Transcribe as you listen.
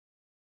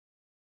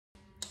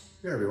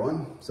Hey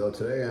everyone, so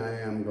today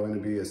I am going to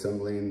be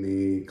assembling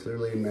the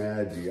clearly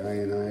MaD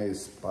Deionized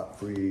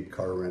spot-free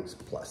car wrench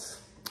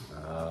plus.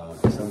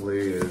 Assembly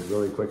is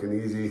really quick and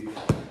easy.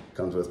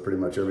 Comes with pretty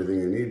much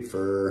everything you need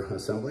for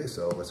assembly,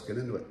 so let's get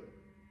into it.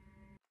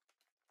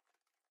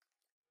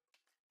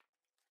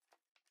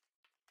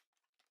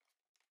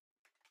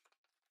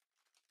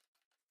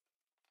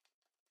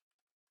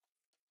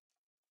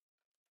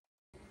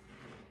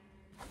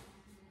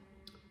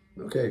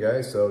 Okay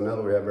guys, so now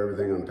that we have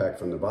everything unpacked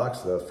from the box,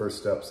 the first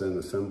steps in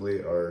assembly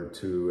are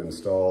to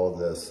install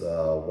this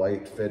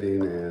white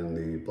fitting and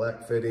the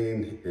black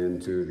fitting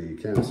into the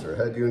canister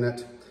head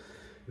unit.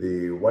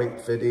 The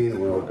white fitting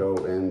will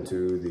go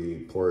into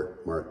the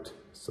port marked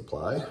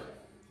supply,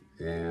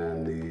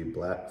 and the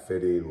black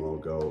fitting will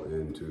go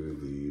into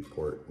the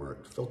port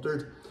marked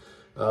filtered.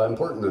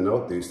 Important to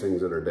note, these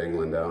things that are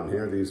dangling down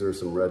here, these are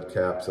some red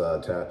caps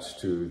attached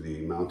to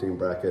the mounting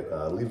bracket.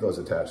 Leave those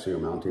attached to your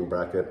mounting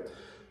bracket.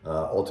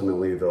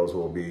 Ultimately, those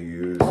will be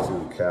used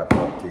to cap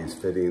up these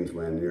fittings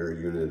when your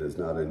unit is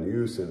not in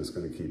use, and it's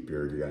going to keep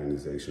your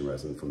deionization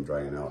resin from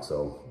drying out.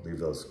 So leave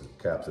those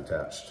caps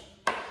attached.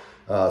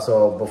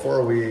 So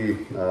before we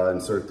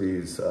insert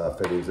these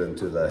fittings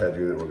into the head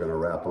unit, we're going to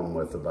wrap them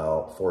with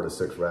about 4 to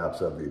 6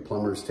 wraps of the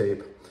plumber's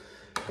tape.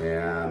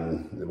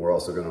 And we're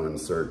also going to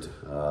insert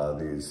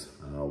these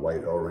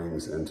white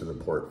O-rings into the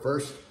port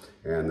first,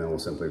 and then we'll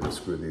simply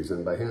just screw these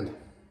in by hand.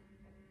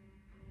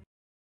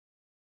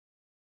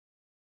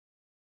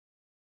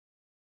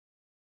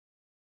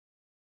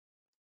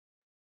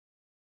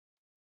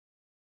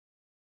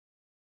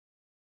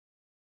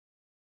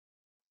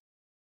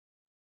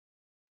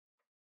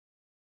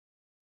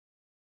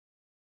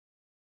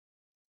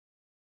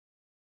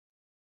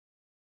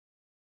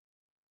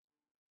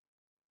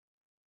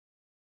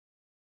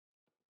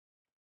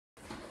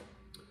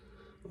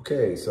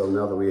 Okay, so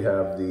now that we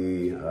have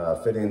the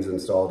fittings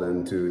installed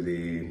into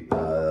the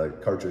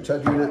cartridge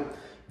head unit,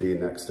 the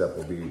next step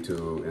will be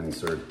to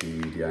insert the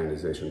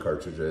deionization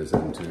cartridges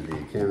into the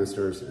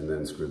canisters and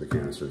then screw the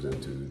canisters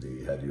into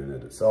the head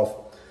unit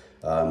itself.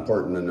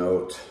 Important to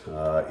note,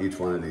 each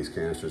one of these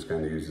canisters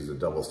kind of uses a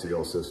double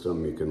seal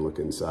system. You can look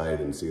inside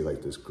and see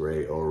like this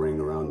gray O-ring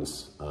around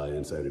this,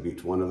 inside of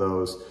each one of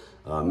those.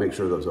 Make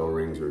sure those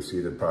O-rings are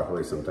seated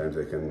properly. Sometimes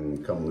they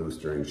can come loose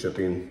during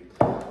shipping.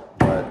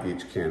 But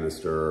each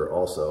canister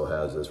also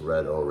has this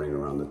red O-ring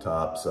around the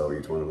top, so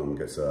each one of them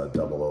gets a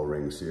double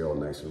O-ring seal,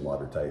 nice and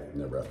watertight.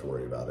 Never have to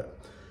worry about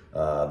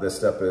it. This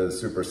step is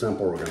super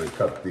simple. We're going to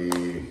cut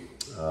the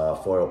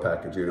foil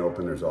packaging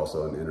open. There's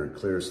also an inner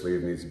clear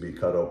sleeve needs to be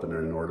cut open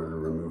in order to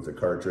remove the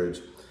cartridge.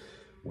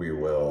 We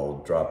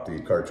will drop the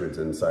cartridge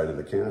inside of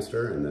the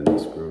canister and then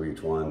screw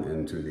each one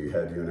into the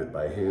head unit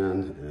by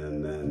hand,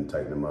 and then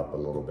tighten them up a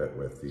little bit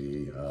with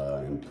the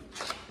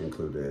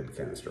included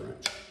canister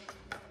wrench.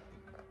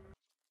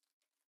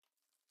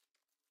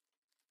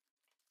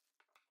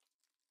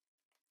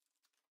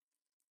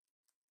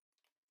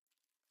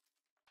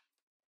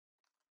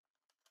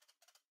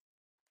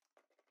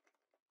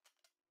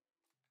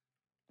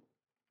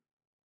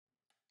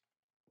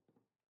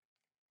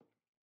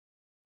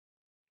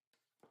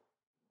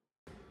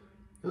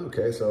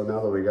 Okay, so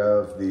now that we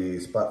have the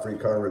spot-free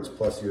car wrench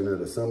plus unit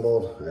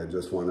assembled, I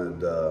just wanted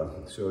to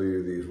show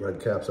you these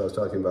red caps I was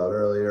talking about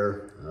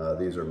earlier.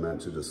 These are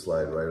meant to just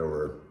slide right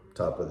over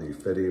top of the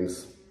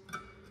fittings.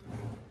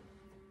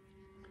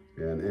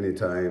 And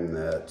anytime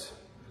that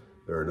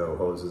there are no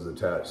hoses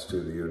attached to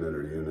the unit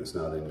or the unit's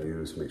not in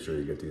use, make sure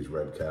you get these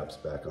red caps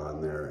back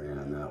on there,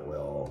 and that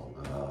will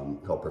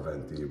help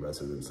prevent the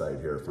resin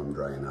inside here from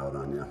drying out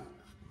on you.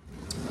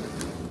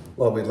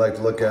 What we'd like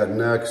to look at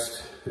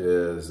next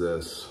is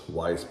this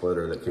Y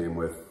splitter that came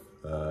with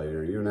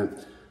your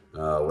unit.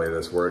 The way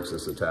this works,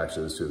 this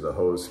attaches to the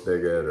hose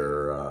spigot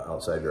or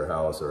outside your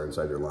house or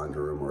inside your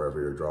laundry room, wherever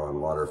you're drawing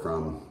water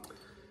from.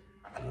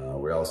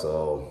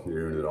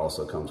 Your unit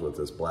also comes with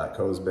this black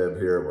hose bib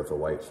here with a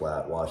white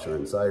flat washer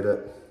inside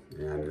it,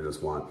 and you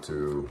just want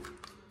to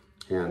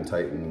hand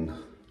tighten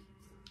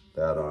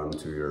that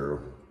onto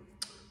your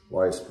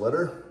Y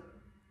splitter,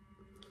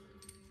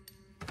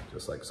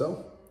 just like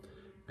so.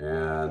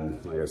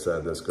 And like I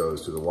said, this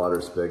goes to the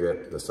water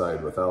spigot, the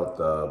side without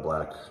the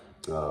black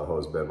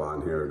hose bib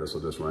on here. This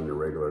will just run your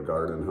regular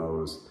garden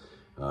hose.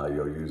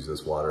 You'll use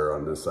this water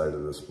on this side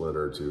of the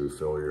splitter to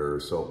fill your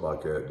soap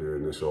bucket, do your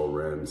initial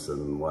rinse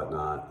and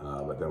whatnot.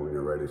 But then when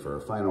you're ready for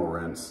a final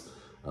rinse,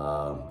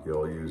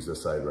 you'll use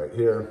this side right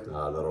here.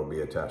 That'll be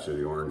attached to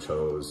the orange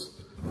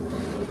hose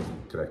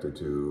connected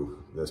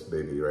to this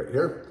baby right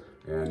here.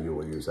 And you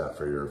will use that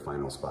for your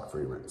final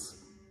spot-free rinse.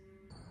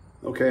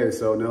 Okay,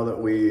 so now that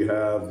we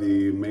have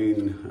the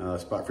main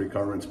spot-free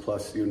car wrench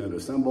plus unit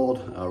assembled,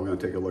 we're going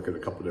to take a look at a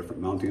couple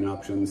different mounting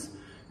options.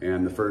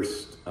 And the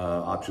first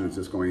option is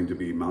just going to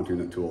be mounting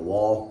it to a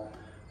wall.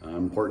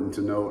 Important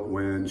to note,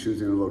 when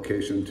choosing a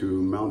location to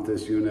mount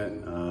this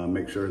unit,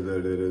 make sure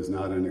that it is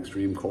not in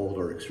extreme cold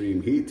or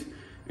extreme heat.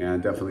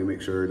 And definitely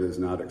make sure it is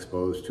not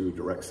exposed to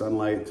direct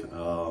sunlight.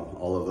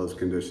 All of those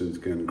conditions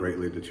can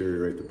greatly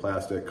deteriorate the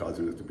plastic,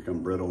 causing it to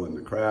become brittle and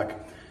to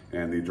crack.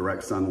 And the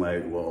direct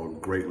sunlight will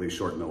greatly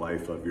shorten the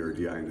life of your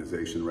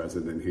deionization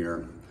resin in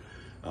here.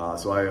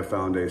 So I have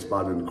found a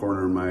spot in the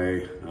corner of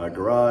my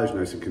garage,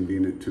 nice and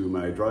convenient to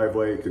my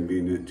driveway,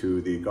 convenient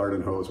to the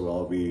garden hose where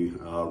I'll be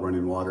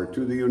running water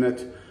to the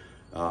unit.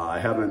 I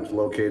haven't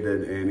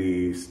located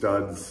any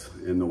studs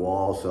in the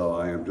wall, so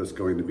I am just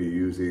going to be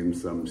using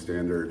some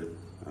standard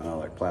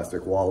like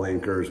plastic wall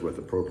anchors with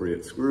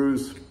appropriate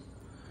screws.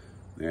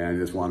 And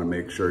you just want to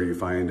make sure you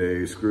find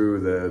a screw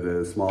that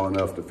is small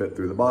enough to fit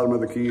through the bottom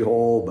of the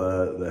keyhole,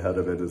 but the head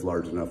of it is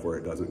large enough where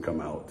it doesn't come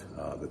out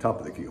the top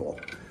of the keyhole.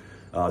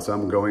 So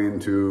I'm going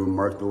to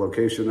mark the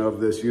location of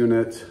this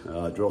unit,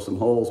 drill some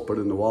holes, put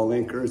in the wall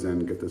anchors,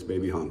 and get this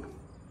baby hung.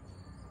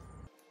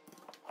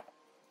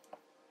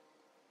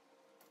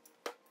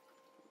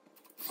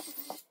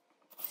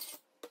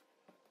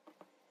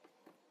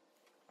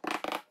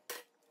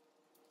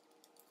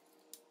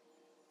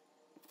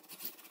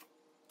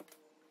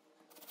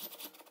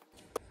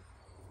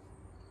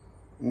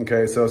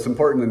 Okay, so it's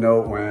important to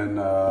note when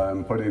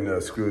I'm putting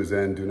the screws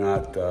in, do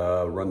not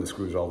run the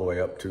screws all the way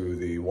up to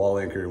the wall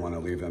anchor. You want to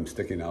leave them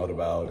sticking out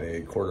about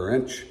 1/4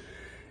 inch,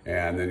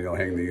 and then you'll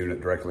hang the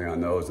unit directly on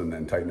those and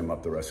then tighten them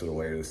up the rest of the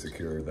way to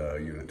secure the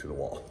unit to the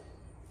wall.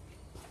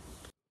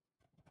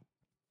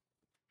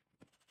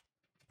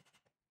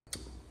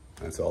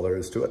 That's all there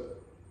is to it.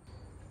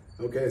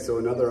 Okay, so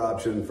another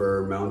option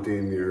for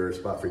mounting your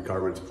spot-free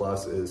cartridge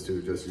plus is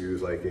to just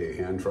use like a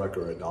hand truck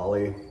or a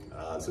dolly.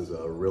 This is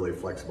a really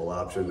flexible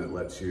option that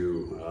lets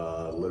you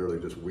literally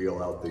just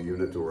wheel out the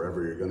unit to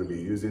wherever you're going to be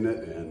using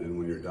it, and then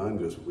when you're done,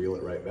 just wheel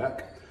it right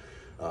back.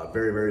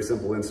 Very, very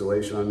simple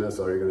installation on this.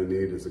 All you're going to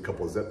need is a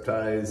couple of zip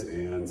ties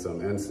and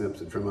some end snips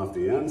to trim off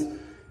the ends,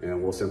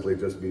 and we'll simply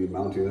just be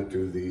mounting it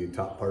to the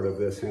top part of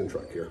this hand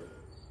truck here.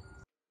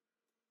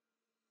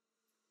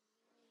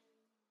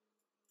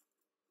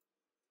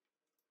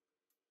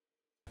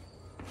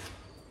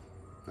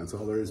 That's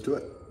all there is to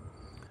it.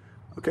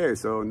 Okay,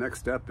 so next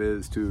step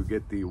is to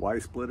get the Y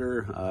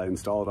splitter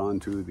installed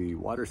onto the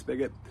water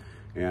spigot.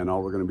 And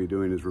all we're going to be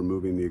doing is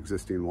removing the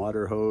existing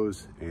water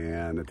hose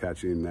and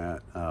attaching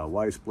that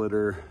Y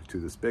splitter to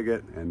the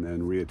spigot, and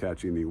then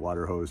reattaching the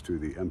water hose to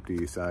the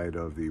empty side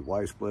of the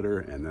Y splitter.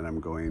 And then I'm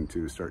going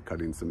to start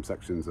cutting some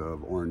sections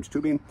of orange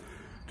tubing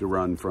to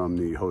run from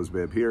the hose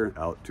bib here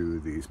out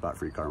to the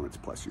spot-free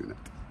cartridge plus unit.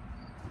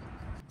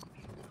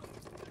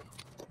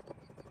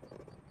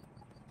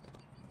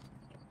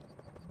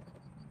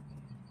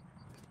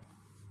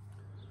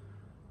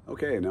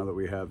 Okay, now that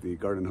we have the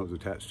garden hose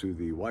attached to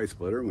the Y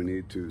splitter, we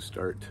need to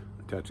start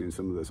attaching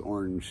some of this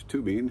orange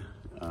tubing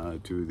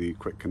to the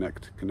quick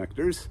connect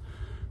connectors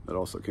that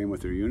also came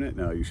with your unit.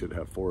 Now you should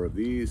have 4 of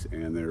these,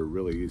 and they're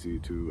really easy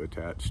to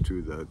attach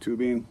to the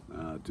tubing.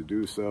 To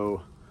do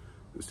so,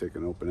 just take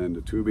an open end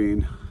of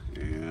tubing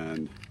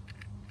and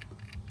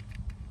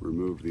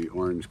remove the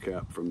orange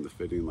cap from the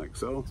fitting like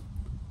so.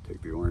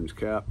 Take the orange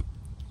cap,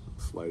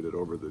 slide it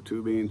over the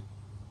tubing,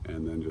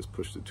 and then just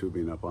push the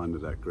tubing up onto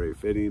that gray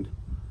fitting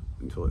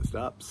until it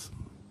stops,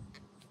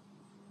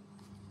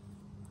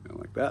 kind of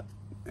like that.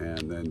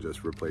 And then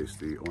just replace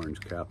the orange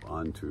cap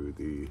onto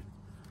the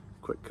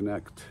quick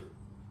connect.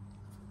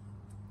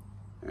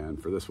 And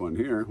for this one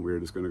here, we're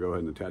just going to go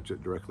ahead and attach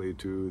it directly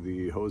to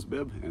the hose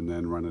bib and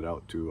then run it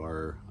out to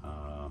our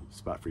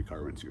spot-free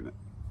car rinse unit.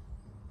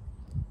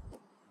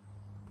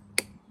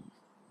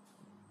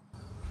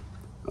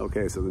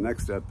 Okay, so the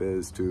next step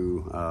is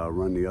to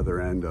run the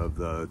other end of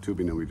the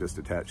tubing that we just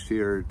attached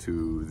here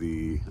to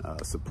the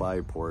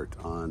supply port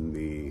on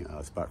the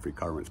spot-free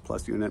cartridge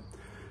plus unit.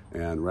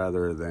 And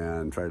rather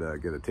than try to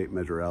get a tape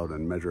measure out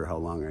and measure how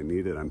long I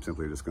need it, I'm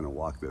simply just going to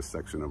walk this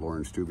section of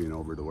orange tubing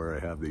over to where I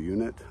have the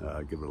unit,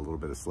 give it a little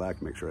bit of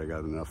slack, make sure I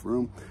got enough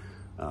room,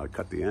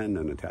 cut the end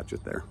and attach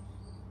it there.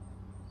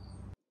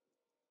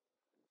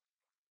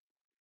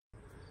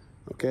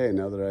 Okay,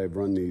 now that I've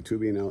run the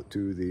tubing out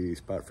to the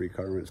spot-free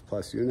cartridge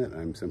plus unit,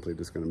 I'm simply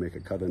just going to make a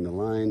cut in the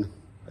line,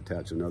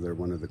 attach another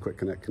one of the quick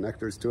connect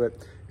connectors to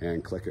it,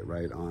 and click it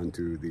right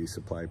onto the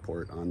supply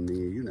port on the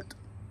unit.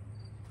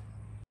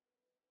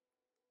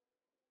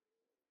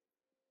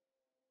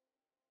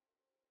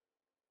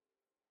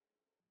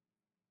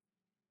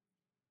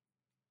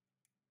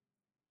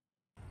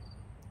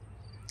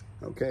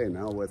 Okay,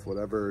 now with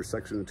whatever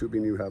section of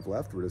tubing you have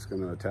left, we're just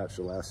going to attach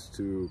the last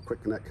 2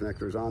 quick connect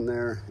connectors on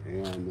there,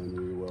 and then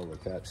we will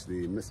attach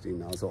the misting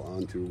nozzle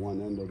onto one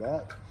end of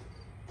that,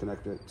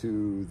 connect it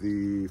to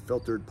the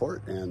filtered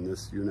port, and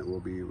this unit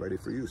will be ready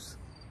for use.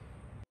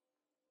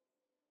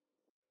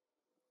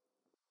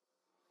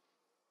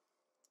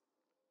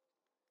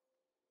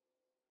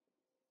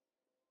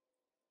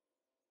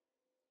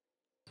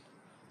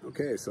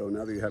 Okay, so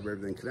now that you have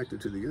everything connected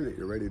to the unit,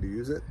 you're ready to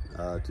use it.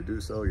 To do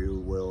so, you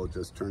will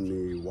just turn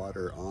the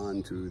water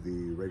on to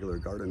the regular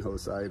garden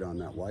hose side on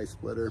that Y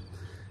splitter.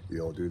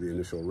 You'll do the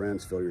initial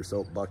rinse, fill your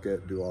soap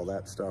bucket, do all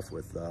that stuff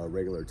with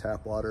regular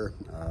tap water.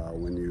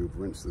 When you've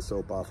rinsed the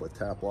soap off with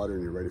tap water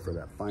and you're ready for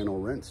that final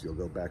rinse, you'll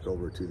go back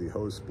over to the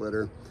hose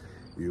splitter.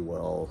 You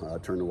will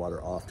turn the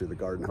water off to the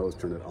garden hose,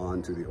 turn it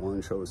on to the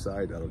orange hose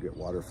side. That'll get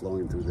water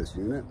flowing through this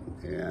unit,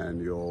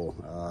 and you'll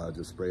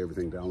just spray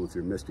everything down with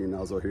your misting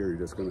nozzle here. You're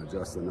just going to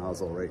adjust the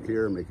nozzle right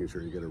here, making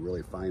sure you get a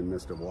really fine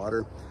mist of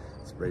water.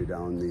 Spray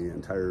down the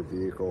entire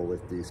vehicle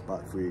with the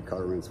spot-free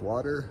car rinse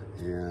water,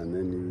 and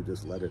then you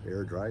just let it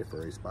air dry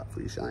for a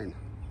spot-free shine.